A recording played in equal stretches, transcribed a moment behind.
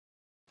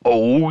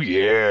Oh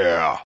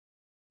yeah.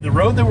 The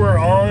road that we're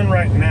on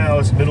right now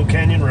is Middle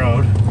Canyon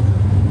Road,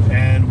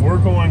 and we're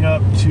going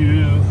up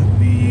to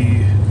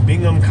the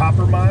Bingham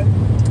Copper Mine,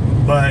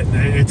 but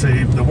it's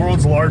the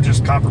world's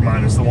largest copper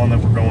mine is the one that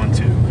we're going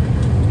to.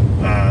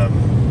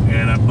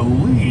 And I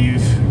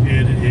believe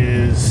it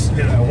is,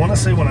 I want to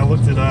say when I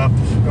looked it up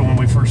when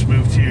we first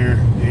moved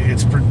here,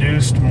 it's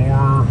produced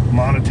more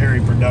monetary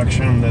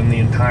production than the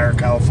entire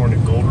California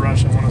gold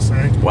rush, I want to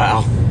say.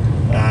 Wow.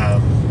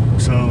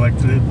 So like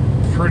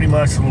pretty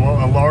much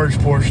a large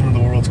portion of the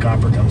world's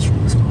copper comes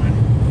from this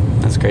mine.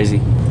 That's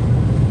crazy.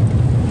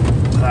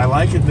 I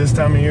like it this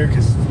time of year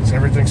because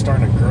everything's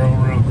starting to grow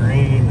real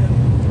green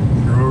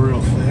and grow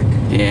real thick.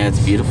 Yeah, it's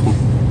beautiful.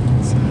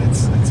 So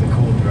it's a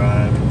cool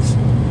drive. It's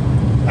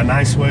a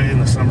nice way in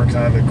the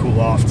summertime to cool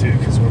off too,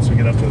 because once we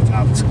get up to the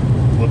top, it's a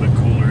little bit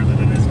cooler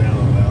than it is down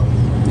in the valley.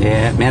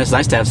 Yeah, man, it's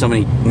nice to have so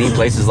many neat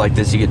places like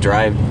this. You could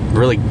drive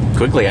really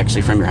quickly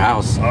actually from your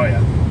house. Oh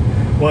yeah.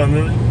 Well, and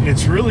then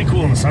it's really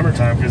cool in the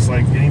summertime because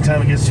like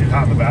anytime it gets too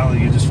hot in the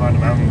valley, you just find a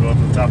mountain and go up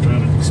to the top of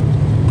it and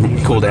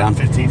it's cool down.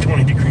 15,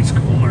 20 degrees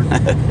cooler.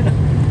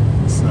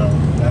 So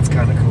that's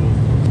kind of cool.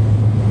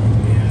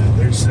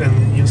 Yeah,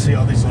 and you'll see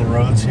all these little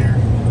roads here.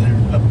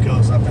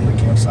 Goes up into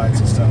campsites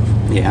and stuff.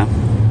 Yeah.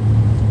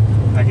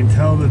 I can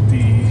tell that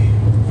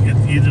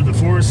either the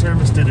Forest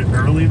Service did it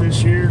early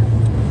this year,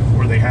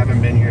 or they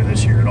haven't been here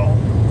this year at all.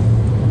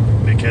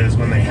 Because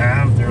when they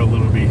have, there'll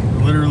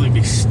literally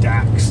be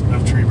stacks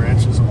of tree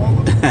branches all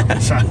over the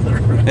side of the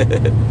road.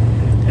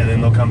 And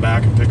then they'll come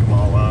back and pick them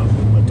all up.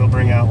 But they'll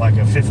bring out like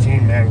a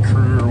 15-man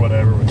crew or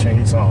whatever with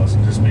chainsaws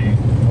and just be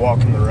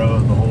walking the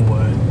road the whole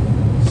way.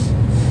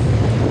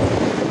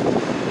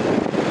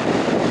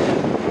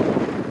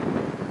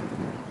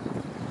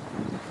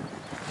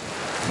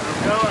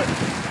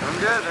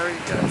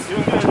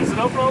 Doing good. Is it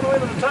open all the way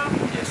to the top?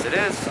 Yes, it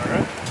is. All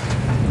right.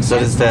 So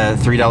does the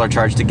 $3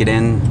 charge to get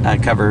in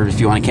cover if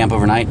you want to camp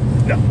overnight?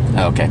 No.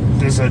 Oh, okay.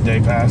 There's a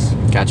day pass.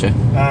 Gotcha.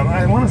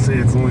 I want to say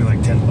it's only like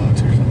 $10 or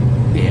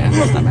something. Yeah,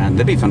 that's not bad.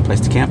 That'd be a fun place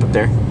to camp up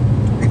there.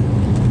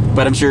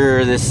 But I'm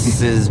sure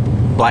this is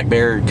black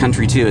bear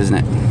country too, isn't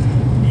it?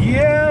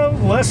 Yeah,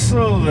 less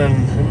so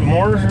than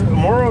more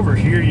over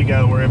here. You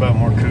got to worry about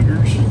more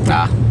cougars.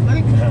 Ah.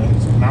 Like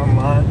mountain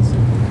lions.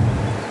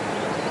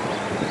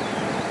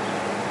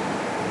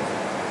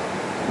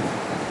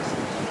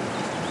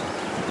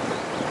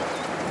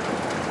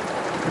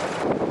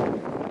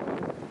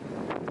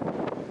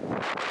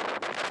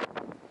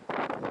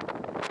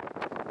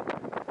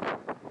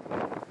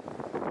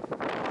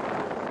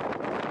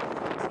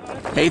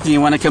 Hey, Ethan,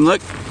 you want to come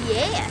look?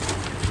 Yeah.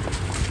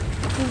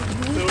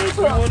 So if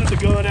we wanted to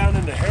go down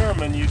into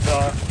Harriman,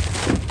 Utah,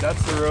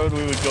 that's the road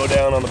we would go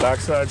down on the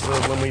backside. So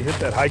when we hit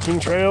that hiking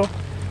trail,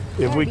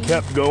 if we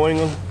kept going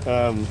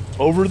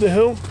over the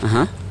hill,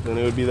 then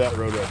it would be that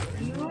road right there.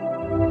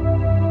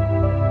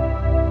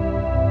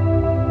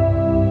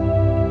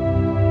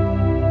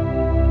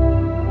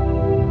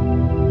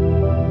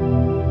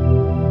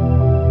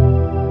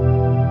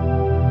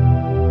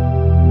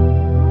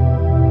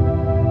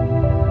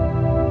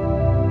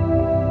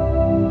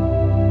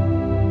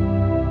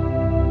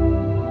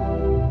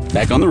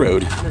 Back on the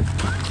road.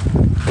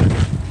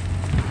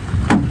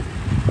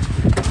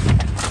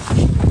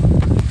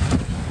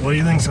 What do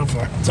you think so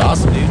far? It's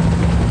awesome, dude.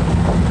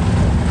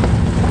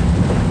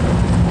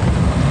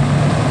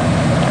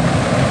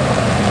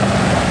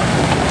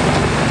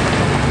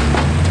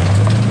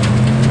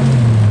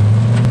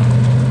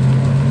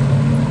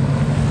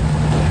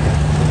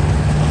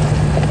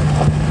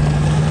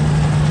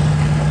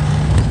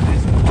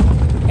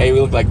 Hey,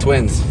 we look like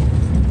twins.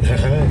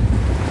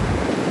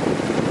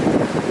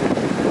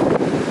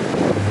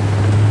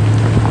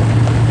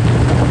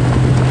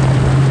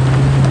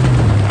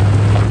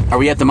 Are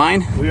we at the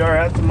mine? We are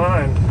at the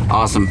mine.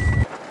 Awesome.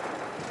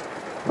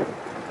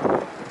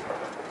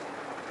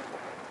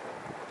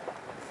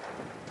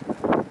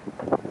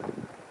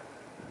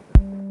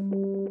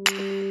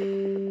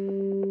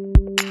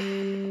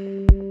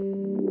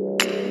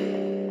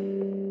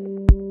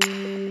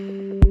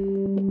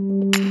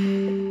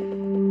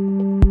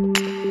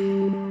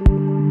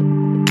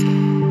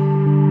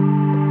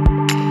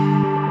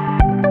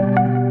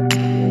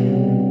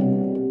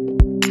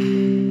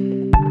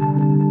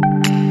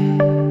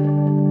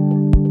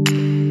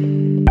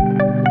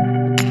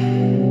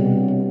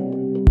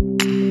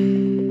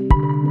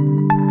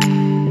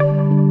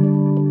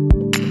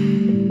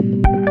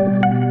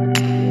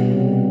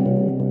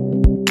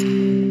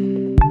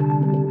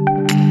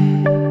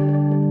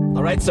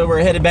 So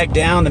we're headed back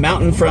down the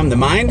mountain from the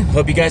mine.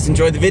 Hope you guys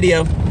enjoyed the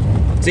video.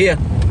 See ya.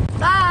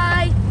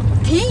 Bye.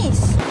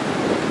 Peace.